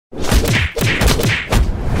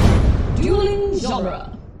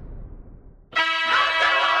genre.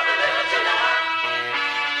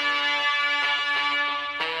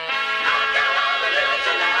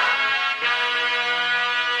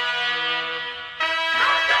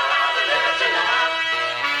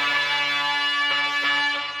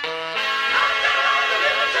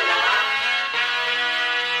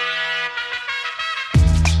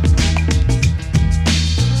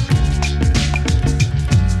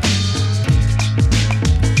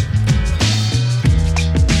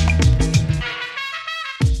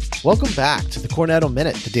 Welcome back to the Cornetto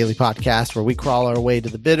Minute, the daily podcast where we crawl our way to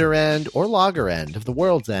the bitter end or lager end of the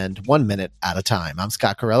world's end, 1 minute at a time. I'm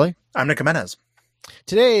Scott Corelli. I'm Nick Jimenez.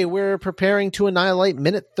 Today, we're preparing to annihilate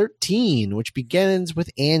minute 13, which begins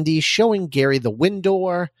with Andy showing Gary the wind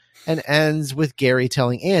door and ends with Gary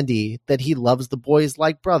telling Andy that he loves the boys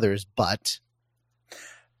like brothers, but...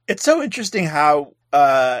 It's so interesting how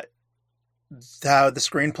the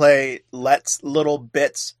screenplay lets little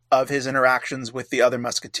bits of his interactions with the other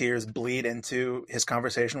Musketeers bleed into his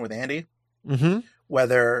conversation with Andy. Mm-hmm.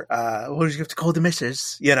 Whether, what did you have to call the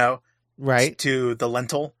missus? You know, right. To the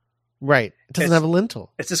lentil. Right. It doesn't have a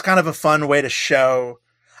lintel. It's just kind of a fun way to show.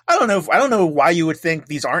 I don't know why you would think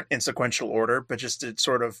these aren't in sequential order, but just to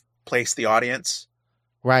sort of place the audience.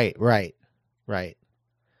 Right.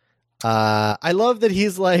 I love that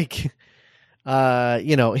he's like,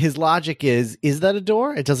 his logic is that a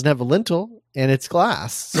door? It doesn't have a lintel and it's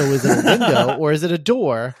glass. So is it a window or is it a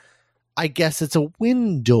door? I guess it's a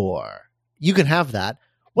window. You can have that.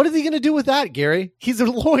 What is he going to do with that, Gary? He's a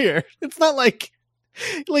lawyer. It's not like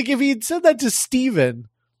if he had said that to Steven,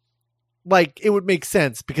 like it would make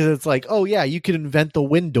sense because it's like, oh yeah, you can invent the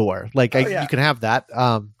window. Like you can have that.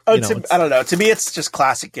 I don't know. To me, it's just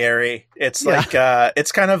classic Gary. It's like,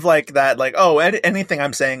 it's kind of like that, like, oh, anything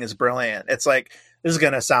I'm saying is brilliant. It's like, this is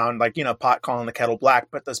going to sound like, pot calling the kettle black,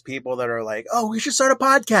 but there's people that are like, oh, we should start a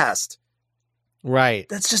podcast. Right.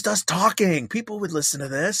 That's just us talking. People would listen to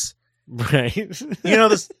this. Right. This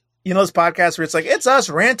podcast where it's like, it's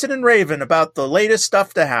us ranting and raving about the latest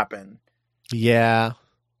stuff to happen. Yeah.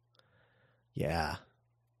 Yeah.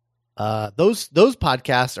 Those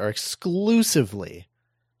podcasts are exclusively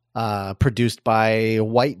produced by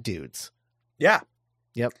white dudes. Yeah.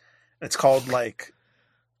 Yep. It's called like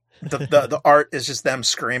the art is just them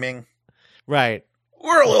screaming. Right.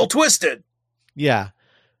 We're a little twisted. Yeah.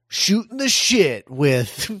 Shooting the shit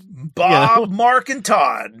with Bob, Mark, and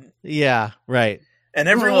Todd. Yeah. Right. And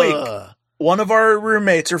every week, one of our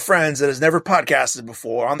roommates or friends that has never podcasted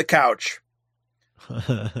before on the couch.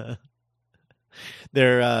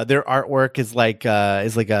 Their artwork is like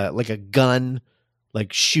a gun,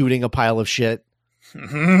 like shooting a pile of shit.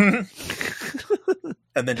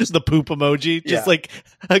 And then just the poop emoji, just like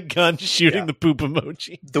a gun shooting the poop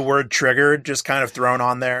emoji. The word triggered just kind of thrown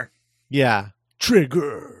on there. Yeah.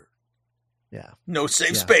 Trigger. Yeah. No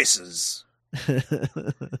safe spaces.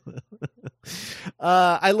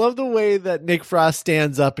 I love the way that Nick Frost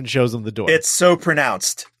stands up and shows him the door. It's so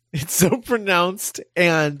pronounced. It's so pronounced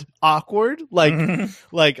and awkward. Like,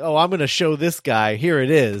 oh, I'm going to show this guy. Here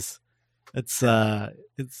it is. It's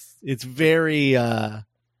very,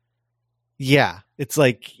 it's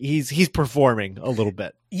like he's performing a little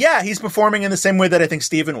bit. Yeah. He's performing in the same way that I think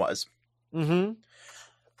Steven was. Mm-hmm.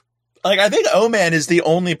 Like, I think O-Man is the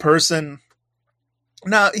only person.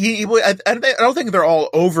 No, I don't think they're all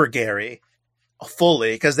over Gary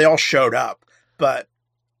fully because they all showed up, but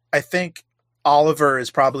I think Oliver is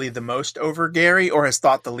probably the most over Gary or has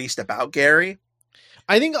thought the least about Gary.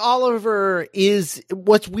 I think Oliver is,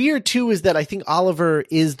 what's weird too is that I think Oliver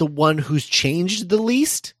is the one who's changed the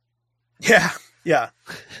least. Yeah.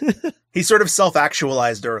 He sort of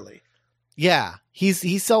self-actualized early. Yeah.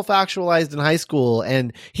 He's self-actualized in high school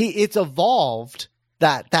and it's evolved.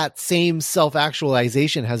 That same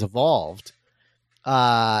self-actualization has evolved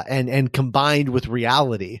and combined with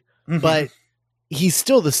reality, but he's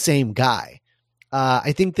still the same guy.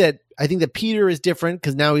 I think that Peter is different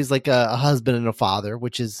because now he's like a husband and a father,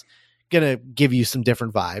 which is going to give you some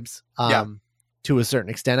different vibes to a certain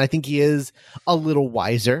extent. I think he is a little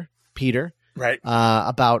wiser, Peter, right?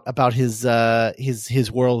 About his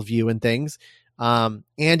worldview and things.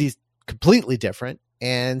 Andy's completely different.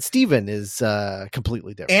 And Steven is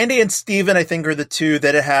completely different. Andy and Steven, I think, are the two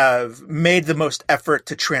that have made the most effort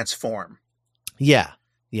to transform. Yeah.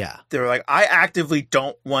 They're like, I actively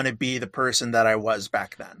don't want to be the person that I was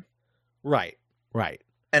back then. Right.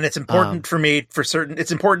 And it's important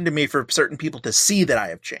it's important to me for certain people to see that I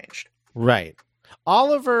have changed. Right.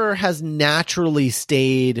 Oliver has naturally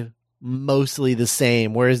stayed mostly the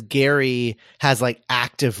same, whereas Gary has like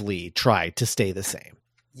actively tried to stay the same.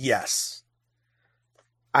 Yes.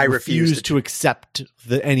 I refuse to accept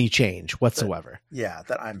any change whatsoever.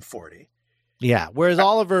 That I'm 40. Yeah. Whereas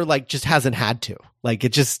Oliver like just hasn't had to. Like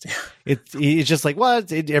it's just just like, well,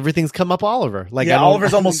 everything's come up Oliver. Like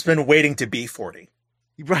Oliver's almost been waiting to be 40.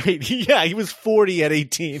 Right. Yeah. He was 40 at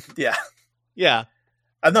 18. Yeah. Yeah.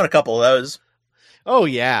 I've known a couple of those. Oh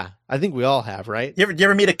yeah. I think we all have, right? You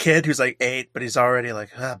ever meet a kid who's like 8, but he's already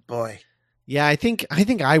like, oh boy. Yeah, I think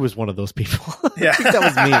I was one of those people. Yeah. I think that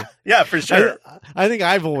was me. Yeah, for sure. I think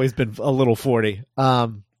I've always been a little 40.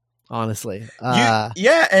 Honestly.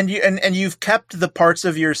 And you've kept the parts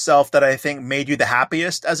of yourself that I think made you the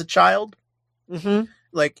happiest as a child. Mm-hmm.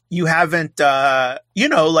 Like you haven't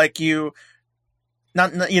you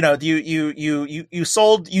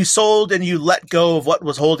sold and you let go of what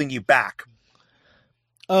was holding you back.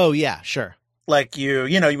 Oh yeah, sure. Like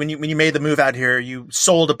when you made the move out here, you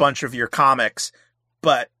sold a bunch of your comics,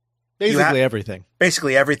 but everything.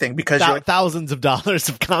 Basically everything because you're like, thousands of dollars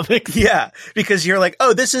of comics. Yeah, because you're like,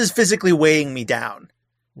 oh, this is physically weighing me down.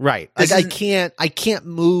 Right. Like I can't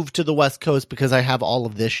move to the West Coast because I have all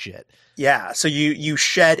of this shit. Yeah, so you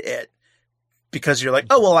shed it because you're like,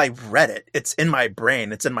 oh well, I read it. It's in my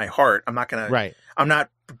brain. It's in my heart. I'm not gonna. Right. I'm not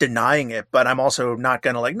denying it, but I'm also not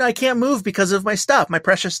gonna like. No, I can't move because of my stuff, my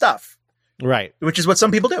precious stuff. Right. Which is what some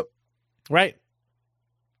people do. Right.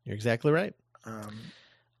 You're exactly right.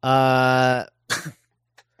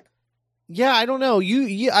 Yeah, I don't know.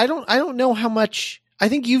 I don't know how much. I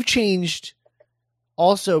think you've changed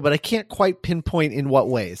also, but I can't quite pinpoint in what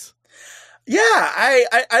ways. Yeah,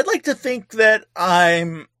 I'd like to think that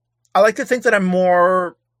I like to think that I'm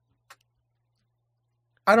more.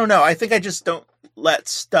 I don't know. I think I just don't let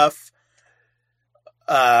stuff.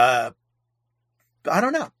 I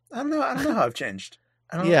don't know. I don't know how I've changed.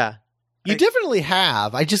 You definitely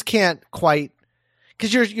have. I just can't quite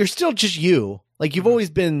because you're still just you. Like you've always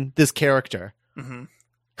been this character. Mm-hmm.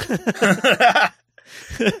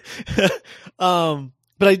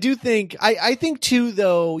 But I do think I think too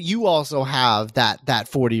though you also have that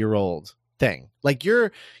 40-year-old thing. Like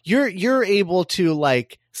you're able to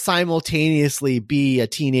like simultaneously be a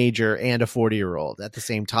teenager and a 40-year-old at the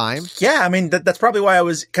same time. Yeah, I mean that's probably why I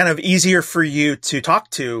was kind of easier for you to talk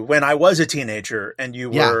to when I was a teenager and you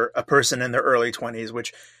were a person in their early 20s,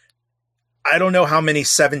 which I don't know how many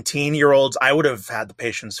 17-year-olds I would have had the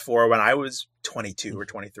patience for when I was 22 or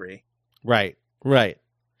 23. Right.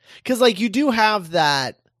 Cause like you do have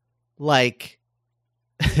that, like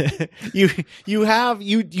you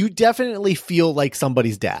definitely feel like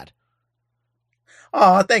somebody's dad.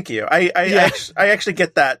 Oh, thank you. I actually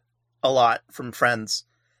get that a lot from friends.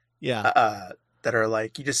 Yeah. That are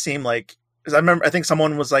like, you just seem like, cause I think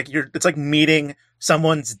someone was like, it's like meeting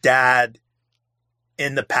someone's dad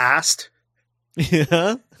in the past.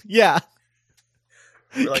 Yeah. Yeah.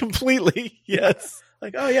 Like, completely. Yes.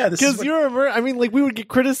 Like, oh yeah, because you remember, I mean, like we would get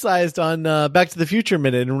criticized on Back to the Future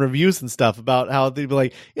Minute and reviews and stuff about how they'd be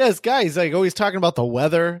like, yeah, this guy's like always talking about the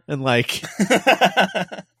weather and like,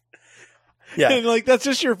 yeah, and like that's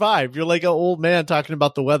just your vibe. You're like an old man talking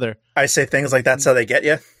about the weather. I say things like that's how they get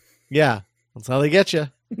you. Yeah, that's how they get you.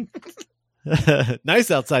 Nice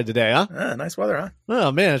outside today, huh? Nice weather, huh?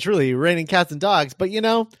 Oh man, it's really raining cats and dogs. But you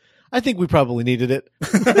know, I think we probably needed it.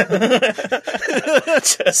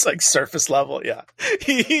 Just like surface level, yeah.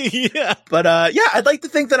 Yeah. But I'd like to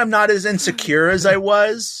think that I'm not as insecure as I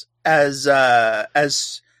was, as I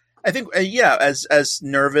think, as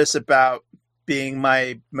nervous about being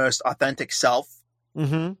my most authentic self.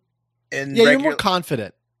 Mm-hmm. You're more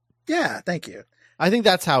confident. Yeah, thank you. I think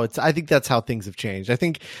that's how things have changed. I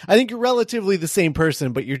think you're relatively the same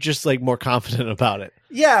person, but you're just like more confident about it.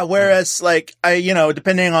 Yeah. Whereas like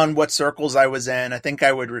depending on what circles I was in, I think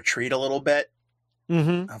I would retreat a little bit.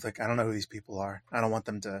 Mm-hmm. I was like, I don't know who these people are. I don't want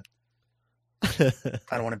them to, I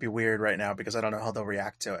don't want to be weird right now because I don't know how they'll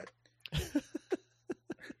react to it.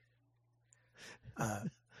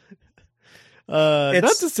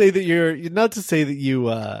 Not to say that you,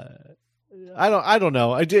 I don't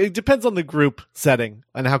know. It depends on the group setting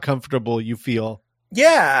and how comfortable you feel.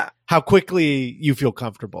 Yeah. How quickly you feel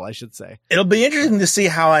comfortable, I should say. It'll be interesting to see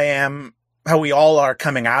how we all are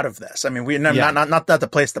coming out of this. I mean, not to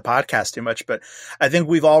place the podcast too much, but I think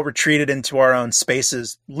we've all retreated into our own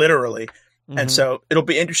spaces, literally. Mm-hmm. And so it'll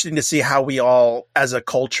be interesting to see how we all, as a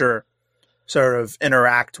culture, sort of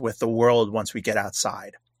interact with the world once we get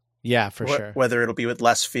outside. Yeah, for sure. Whether it'll be with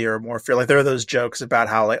less fear or more fear. Like there are those jokes about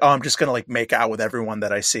how like, oh, I'm just going to like make out with everyone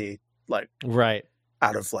that I see, like, right.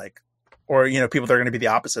 Out of like, or, people that are going to be the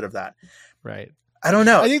opposite of that. Right. I don't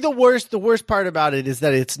know. I think the worst part about it is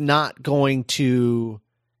that it's not going to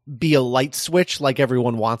be a light switch like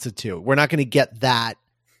everyone wants it to. We're not going to get that.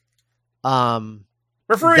 Right.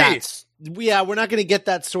 for free. We're not going to get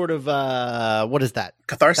that sort of what is that?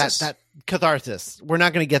 Catharsis. That catharsis. We're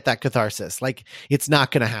not going to get that catharsis. Like, it's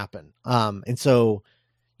not going to happen. And so,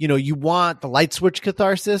 you want the Lightswitch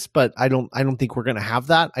catharsis, but I don't think we're going to have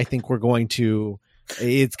that. I think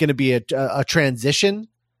it's going to be a transition,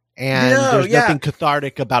 and there's nothing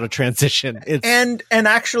cathartic about a transition. And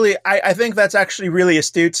actually, I think that's actually really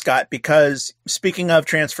astute, Scott, because speaking of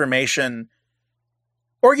transformation,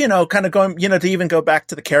 or, kind of going, to even go back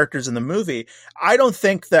to the characters in the movie, I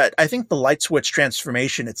think the Lightswitch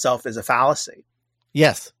transformation itself is a fallacy.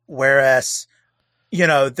 Yes. Whereas,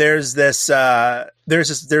 there's this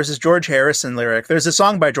George Harrison lyric. There's a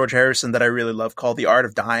song by George Harrison that I really love called The Art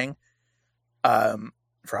of Dying,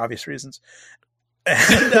 for obvious reasons.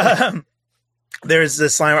 And there's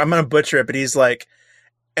this line, I'm going to butcher it, but he's like,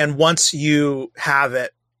 and once you have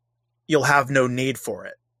it, you'll have no need for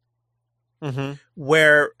it. Mm-hmm.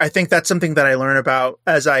 Where I think that's something that I learn about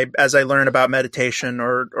as I learn about meditation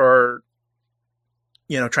or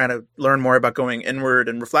trying to learn more about going inward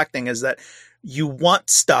and reflecting, is that you want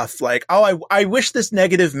stuff like, I wish this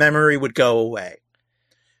negative memory would go away.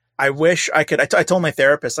 I wish I could. I told my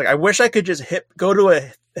therapist, like, I wish I could just go to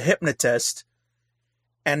a hypnotist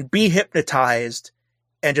and be hypnotized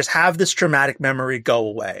and just have this traumatic memory go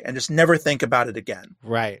away and just never think about it again.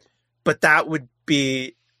 Right. But that would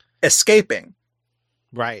be escaping.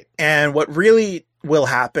 Right. And what really will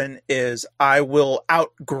happen is I will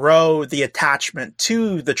outgrow the attachment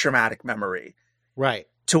to the traumatic memory. Right.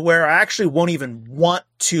 To where I actually won't even want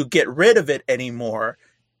to get rid of it anymore.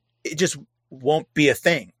 It just won't be a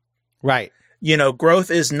thing. Right.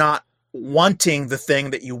 Growth is not wanting the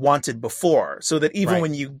thing that you wanted before, so that even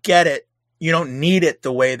when you get it, you don't need it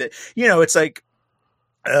the way that, it's like,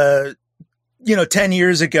 10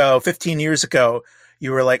 years ago, 15 years ago, we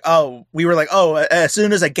were like, as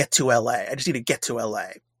soon as I get to LA, I just need to get to LA.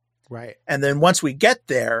 Right. And then once we get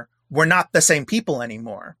there, we're not the same people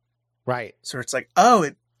anymore. Right. So it's like,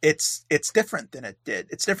 it's different than it did.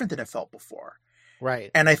 It's different than it felt before.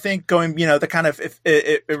 Right. And I think going, the kind of,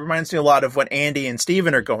 it reminds me a lot of what Andy and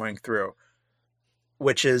Steven are going through,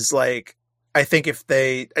 which is like, I think if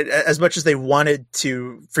they, as much as they wanted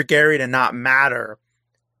for Gary to not matter,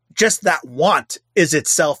 just that want is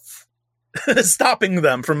itself stopping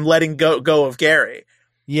them from letting go of Gary.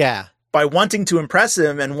 Yeah. By wanting to impress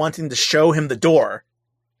him and wanting to show him the door.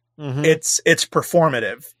 Mm-hmm. It's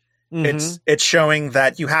performative. Mm-hmm. It's showing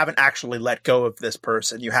that you haven't actually let go of this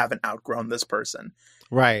person. You haven't outgrown this person.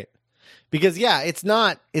 Right. Because it's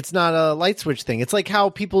not a light switch thing. It's like how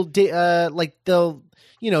people they'll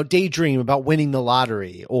daydream about winning the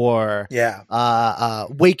lottery, or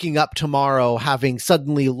waking up tomorrow having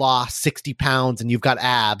suddenly lost 60 pounds and you've got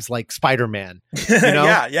abs like Spider-Man.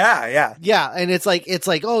 Yeah. And it's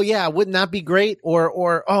like, oh yeah, wouldn't that be great?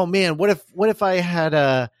 Or oh man, what if I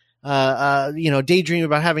had daydream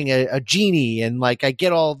about having a genie and like I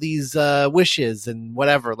get all these wishes and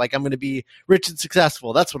whatever, like I'm going to be rich and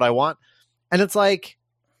successful. That's what I want. And it's like,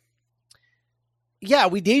 yeah,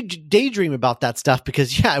 we daydream about that stuff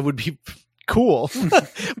because it would be cool.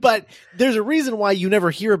 But there's a reason why you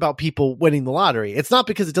never hear about people winning the lottery. It's not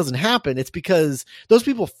because it doesn't happen. It's because those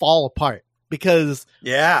people fall apart because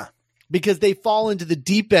they fall into the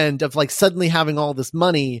deep end of like suddenly having all this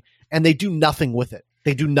money and they do nothing with it.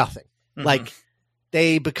 They do nothing. Mm-hmm. Like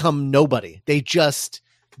they become nobody. They just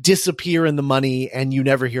disappear in the money and you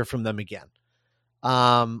never hear from them again.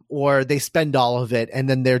 Or they spend all of it and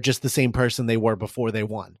then they're just the same person they were before they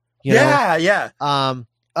won. You know?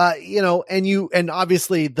 And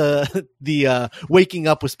obviously the waking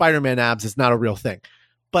up with Spider-Man abs is not a real thing,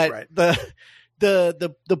 but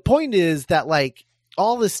the point is that like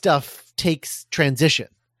all this stuff takes transition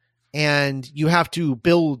and you have to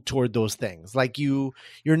build toward those things. Like you're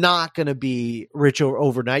not going to be rich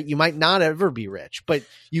overnight. You might not ever be rich, but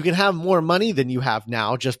you can have more money than you have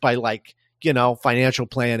now just by like, financial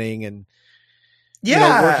planning and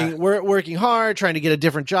working hard, trying to get a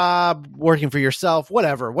different job, working for yourself,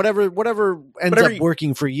 whatever ends up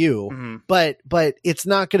working for you. Mm-hmm. But it's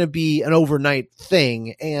not going to be an overnight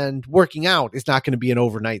thing, and working out is not going to be an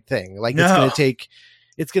overnight thing. Like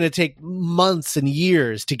it's going to take months and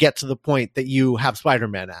years to get to the point that you have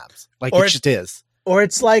Spider-Man abs. Like it just is. Or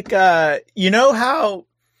it's like how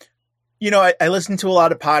I listen to a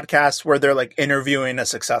lot of podcasts where they're like interviewing a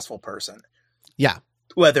successful person. Yeah.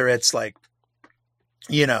 Whether it's like,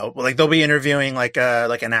 like they'll be interviewing like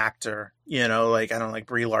an actor, like, I don't know, like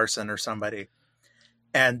Brie Larson or somebody.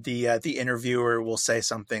 And the interviewer will say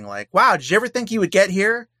something like, wow, did you ever think you would get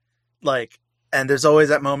here? Like, and there's always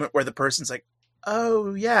that moment where the person's like,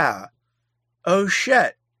 oh yeah. Oh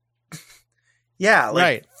shit. Yeah, like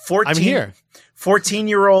right. 14, I'm here.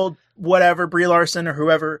 14-year-old whatever, Brie Larson or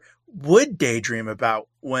whoever would daydream about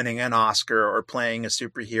winning an Oscar or playing a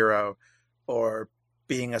superhero or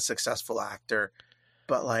being a successful actor.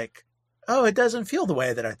 But like, oh, it doesn't feel the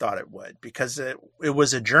way that I thought it would, because it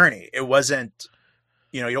was a journey. It wasn't,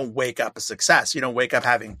 you don't wake up a success. You don't wake up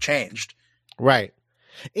having changed. Right.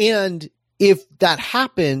 And if that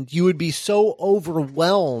happened, you would be so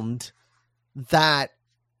overwhelmed that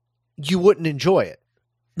you wouldn't enjoy it.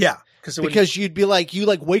 Yeah. Because you'd be like, you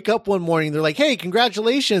like wake up one morning, they're like, hey,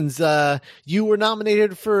 congratulations. You were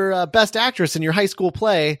nominated for Best Actress in your high school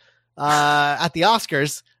play at the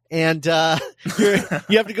Oscars. And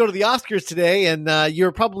you have to go to the Oscars today, and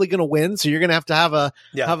you're probably going to win. So you're going to have a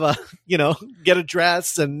get a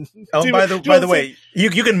dress and. Oh, by the way, you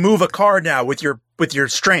can move a car now with your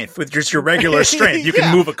strength, with just your regular strength. You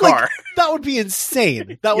can move a car. Like, that would be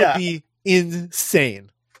insane. That would be insane.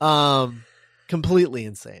 Completely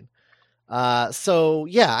insane. So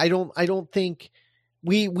yeah, I don't think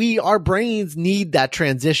our brains need that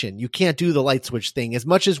transition. You can't do the light switch thing as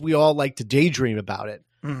much as we all like to daydream about it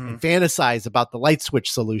and fantasize about the light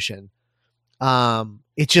switch solution.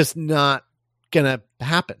 It's just not gonna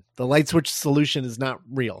happen. The light switch solution is not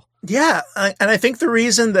real. Yeah. And I think the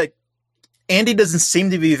reason that Andy doesn't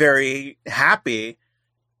seem to be very happy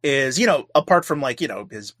is, apart from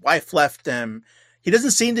his wife left him, he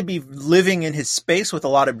doesn't seem to be living in his space with a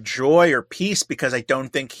lot of joy or peace, because I don't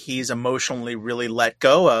think he's emotionally really let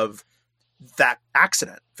go of that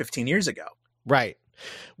accident 15 years ago. Right.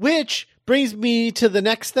 Which brings me to the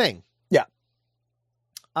next thing. Yeah.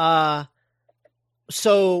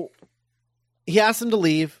 So he asks him to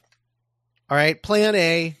leave. All right. Plan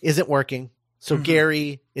A isn't working. So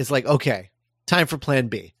Gary is like, okay, time for plan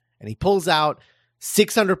B. And he pulls out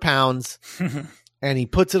 600 pounds and he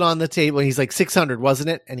puts it on the table. And he's like, 600, wasn't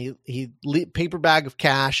it? And he paper bag of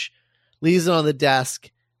cash, leaves it on the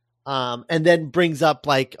desk. And then brings up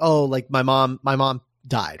like, oh, like my mom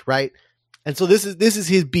died. Right. And so this is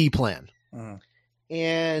his B plan.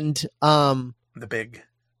 And, the big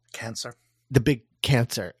cancer, but the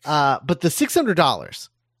 $600.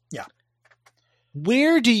 Yeah.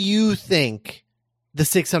 Where do you think the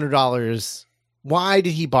 $600, why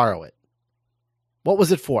did he borrow it? What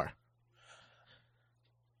was it for?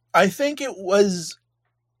 I think it was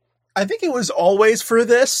always for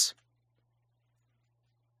this.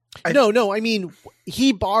 No. I mean,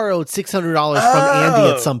 he borrowed $600 from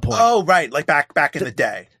Andy at some point. Oh, right. Like back in the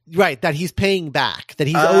day. Right. That he's paying back, that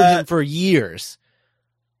he's owed him for years.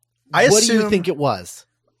 What do you think it was?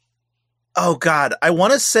 Oh God. I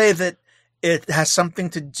want to say that it has something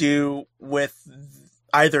to do with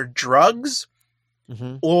either drugs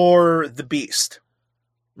or the Beast.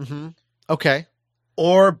 Okay.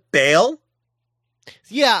 Or bail.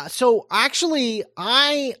 Yeah. So actually,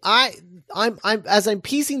 I'm as I'm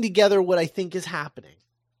piecing together what I think is happening,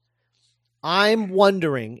 I'm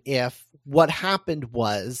wondering if what happened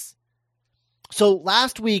was, so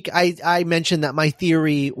last week I mentioned that my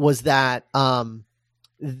theory was that that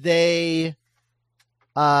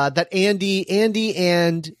Andy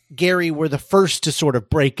and Gary were the first to sort of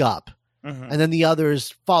break up, and then the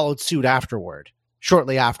others followed suit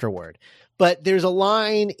shortly afterward. But there's a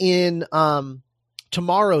line in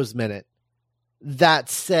Tomorrow's Minute that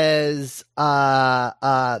says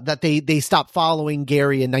that they stopped following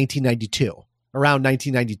Gary in 1992, around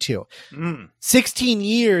 1992. 16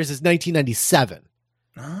 years is 1997.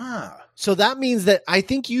 So that means that I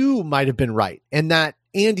think you might have been right, and that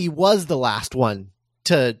Andy was the last one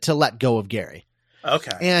to let go of Gary.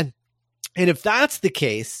 Okay. And if that's the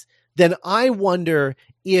case, then I wonder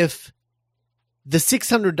if the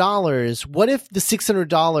 $600, what if the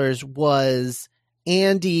 $600 was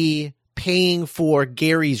Andy paying for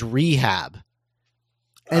Gary's rehab?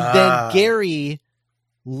 And then Gary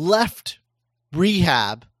left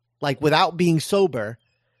rehab, like without being sober,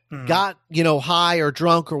 got, high or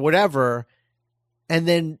drunk or whatever, and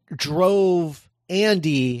then drove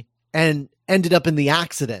Andy and ended up in the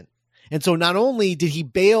accident. And so not only did he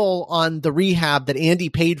bail on the rehab that Andy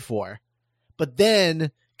paid for, but then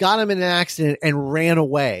got him in an accident and ran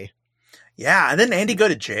away. Yeah. And then Andy go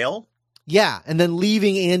to jail. Yeah. And then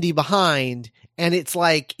leaving Andy behind. And it's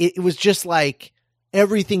like, it was just like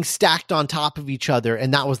everything stacked on top of each other.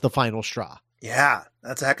 And that was the final straw. Yeah.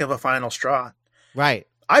 That's a heck of a final straw. Right.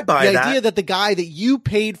 I buy that. The idea that the guy that you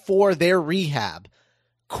paid for their rehab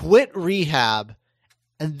quit rehab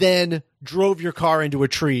and then drove your car into a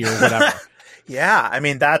tree or whatever. Yeah. I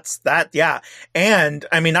mean, that's that. Yeah. And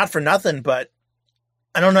I mean, not for nothing, but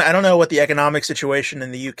I don't know what the economic situation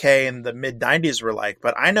in the UK in the mid 90s were like,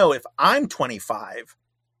 but I know if I'm 25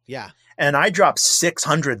 Yeah. And I dropped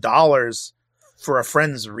 $600 for a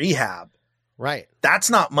friend's rehab. Right. That's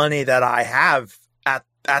not money that I have at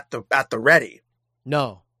the ready.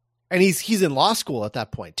 No. And he's in law school at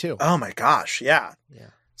that point too. Oh my gosh. Yeah. Yeah.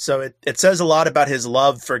 So it says a lot about his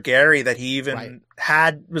love for Gary that he even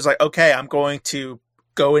was like, okay, I'm going to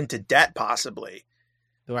go into debt possibly.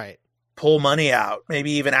 Right. Pull money out.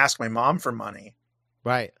 Maybe even ask my mom for money.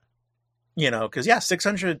 Right. Because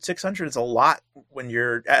 600 is a lot when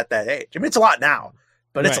you're at that age. I mean, it's a lot now,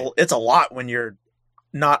 but it's a lot when you're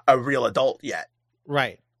not a real adult yet.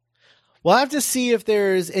 Right. We'll have to see if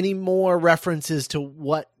there's any more references to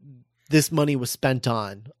what this money was spent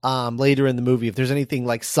on later in the movie. If there's anything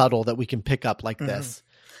like subtle that we can pick up like this,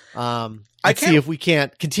 see if we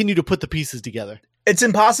can't continue to put the pieces together. It's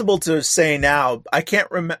impossible to say now. I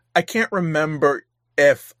can't remember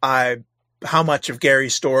how much of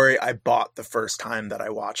Gary's story I bought the first time that I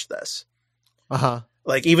watched this.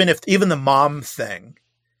 Like even the mom thing,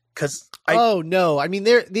 because no, I mean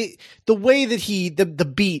the way that the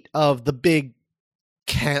beat of the big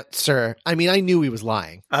cancer. I mean, I knew he was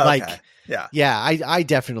lying. Okay. I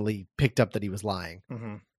definitely picked up that he was lying.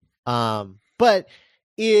 Mm-hmm. But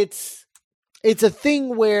it's a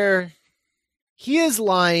thing where he is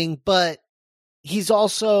lying, but he's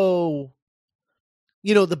also,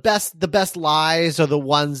 the best lies are the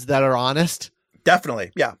ones that are honest.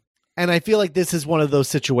 Definitely. Yeah. And I feel like this is one of those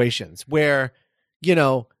situations where,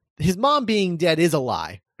 his mom being dead is a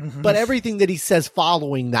lie, but everything that he says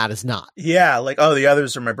following that is not. Yeah. Like, oh, the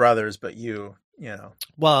others are my brothers, but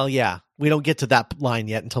Well, yeah, we don't get to that line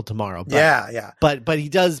yet until tomorrow. But, yeah. But he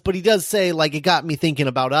does say, like, it got me thinking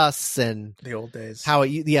about us and the old days,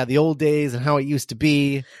 the old days and how it used to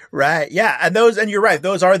be. Right. Yeah. And you're right.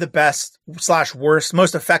 Those are the best / worst,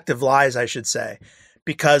 most effective lies, I should say,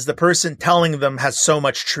 because the person telling them has so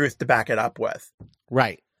much truth to back it up with.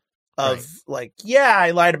 Right. I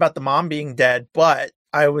lied about the mom being dead, but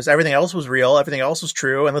everything else was real. Everything else was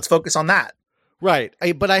true. And let's focus on that. Right.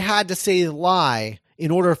 But I had to say the lie in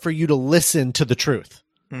order for you to listen to the truth.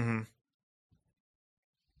 Mm-hmm.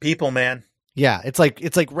 People, man. Yeah. It's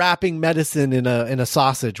like wrapping medicine in a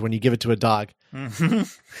sausage when you give it to a dog. Mm-hmm.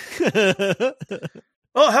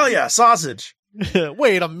 Oh, hell yeah. Sausage.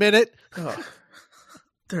 Wait a minute. Oh,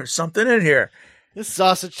 there's something in here. This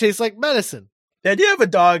sausage tastes like medicine. The idea of a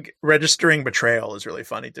dog registering betrayal is really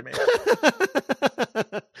funny to me.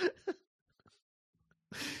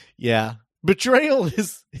 Yeah. Betrayal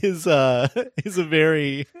is a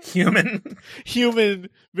very human,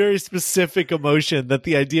 very specific emotion that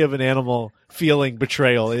the idea of an animal feeling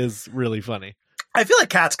betrayal is really funny. I feel like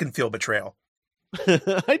cats can feel betrayal.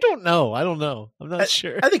 I don't know. I'm not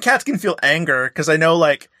sure. I think cats can feel anger because I know,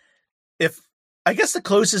 like, I guess the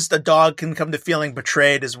closest a dog can come to feeling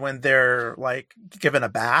betrayed is when they're like given a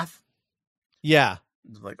bath. Yeah.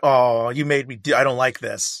 Like, oh, you made me I don't like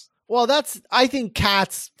this. Well, I think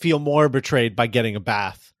cats feel more betrayed by getting a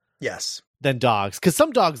bath. Yes. Than dogs. Because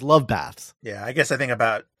some dogs love baths. Yeah. I guess I think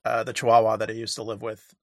about the Chihuahua that I used to live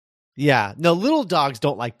with. Yeah. No, little dogs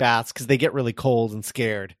don't like baths because they get really cold and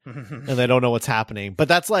scared and they don't know what's happening. But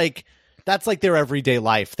that's like their everyday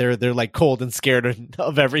life. They're like cold and scared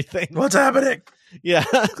of everything. What's happening? Yeah.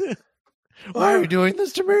 Why are you doing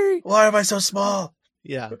this to me? Why am I so small?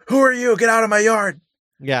 Yeah. Who are you? Get out of my yard.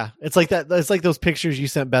 Yeah. It's like that. It's like those pictures you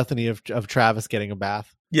sent Bethany of Travis getting a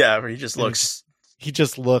bath. Yeah. Where he just looks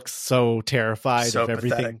so terrified of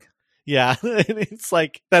everything. Pathetic. Yeah. And it's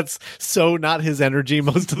like, that's so not his energy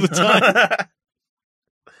most of the time.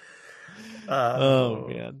 Oh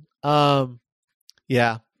man.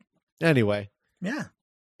 Yeah. Anyway. Yeah.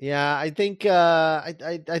 Yeah, I think I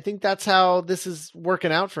think that's how this is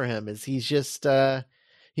working out for him. Is he's just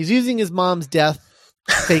he's using his mom's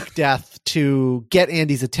fake death to get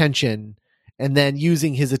Andy's attention, and then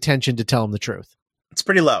using his attention to tell him the truth. It's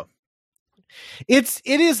pretty low. It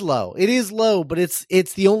is low. It is low, but it's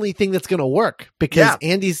the only thing that's going to work because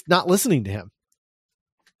Andy's not listening to him.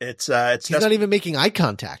 He's not even making eye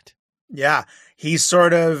contact. Yeah, he's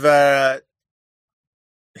sort of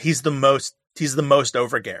he's the most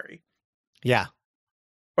over Gary. Yeah.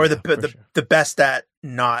 Or the best at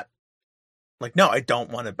not like, no, I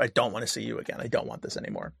don't want to see you again. I don't want this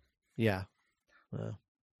anymore. Yeah.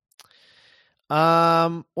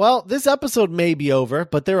 Well, this episode may be over,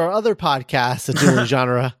 but there are other podcasts at Dueling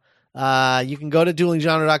Genre. You can go to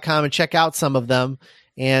duelinggenre.com and check out some of them.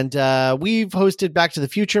 And we've hosted Back to the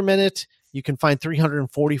Future Minute. You can find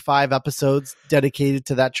 345 episodes dedicated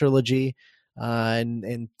to that trilogy.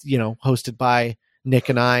 And hosted by Nick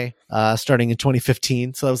and I, starting in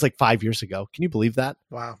 2015. So that was like 5 years ago. Can you believe that?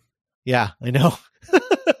 Wow. Yeah, I know.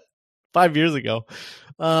 5 years ago.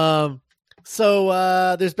 So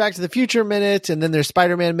there's Back to the Future Minute, and then there's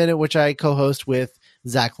Spider-Man Minute, which I co-host with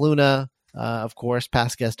Zach Luna, of course,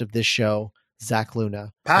 past guest of this show, Zach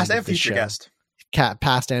Luna. Past and future guest.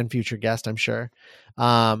 Past and future guest, I'm sure.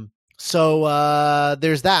 So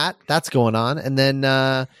there's that. That's going on. And then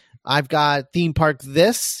I've got Theme Park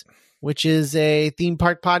This, which is a theme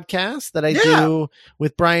park podcast that I do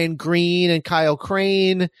with Brian Green and Kyle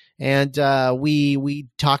Crane. And we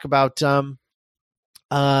talk about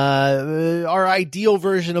our ideal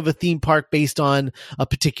version of a theme park based on a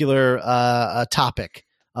particular topic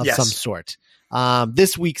of some sort.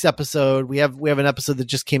 This week's episode, we have an episode that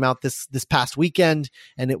just came out this past weekend,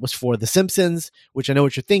 and it was for The Simpsons, which I know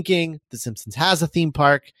what you're thinking. The Simpsons has a theme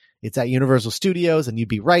park. It's at Universal Studios, and you'd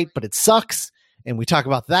be right, but it sucks. And we talk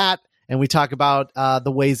about that, and we talk about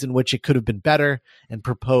the ways in which it could have been better, and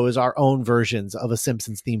propose our own versions of a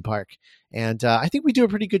Simpsons theme park. And I think we do a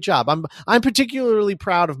pretty good job. I'm particularly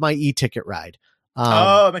proud of my e-ticket ride.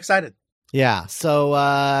 I'm excited. Yeah, so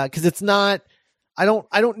because it's not. I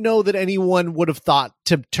don't know that anyone would have thought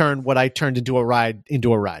to turn what I turned into a ride,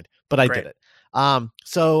 but I did it.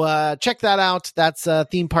 So check that out. That's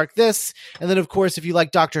Theme Park This. And then, of course, if you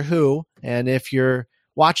like Doctor Who, and if you're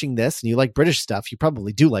watching this and you like British stuff, you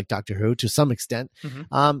probably do like Doctor Who to some extent.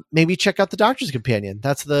 Mm-hmm. Maybe check out The Doctor's Companion.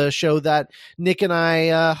 That's the show that Nick and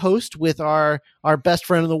I host with our best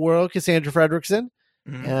friend in the world, Cassandra Fredrickson.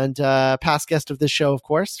 Mm-hmm. And past guest of this show, of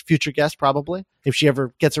course, future guest probably, if she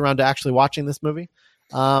ever gets around to actually watching this movie.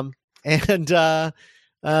 We talk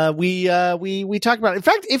about it. In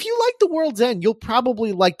fact, if you like The World's End, you'll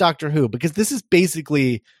probably like Doctor Who, because this is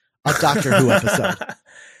basically a Doctor Who episode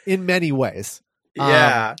in many ways.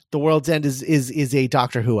 Yeah, The World's End is a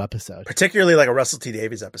Doctor Who episode, particularly like a Russell T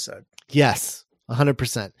Davies episode. Yes.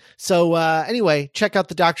 100%. So anyway, check out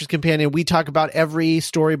The Doctor's Companion. We talk about every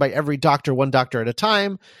story by every doctor, one doctor at a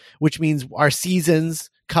time, which means our seasons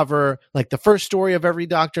cover like the first story of every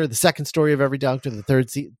doctor, the second story of every doctor, the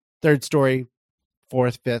third story,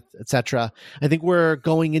 fourth, fifth, etc. I think we're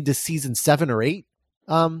going into season 7 or 8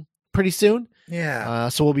 pretty soon. Yeah.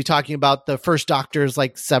 So we'll be talking about the first Doctor's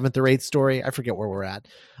like 7th or 8th story. I forget where we're at.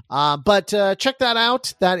 But check that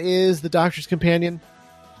out. That is The Doctor's Companion.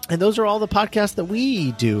 And those are all the podcasts that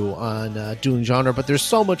we do on Dueling Genre, but there's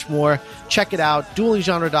so much more. Check it out,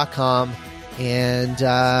 duelinggenre.com. And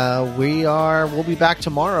we'll be back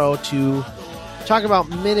tomorrow to talk about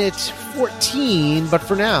minute 14. But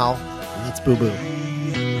for now, let's boo-boo.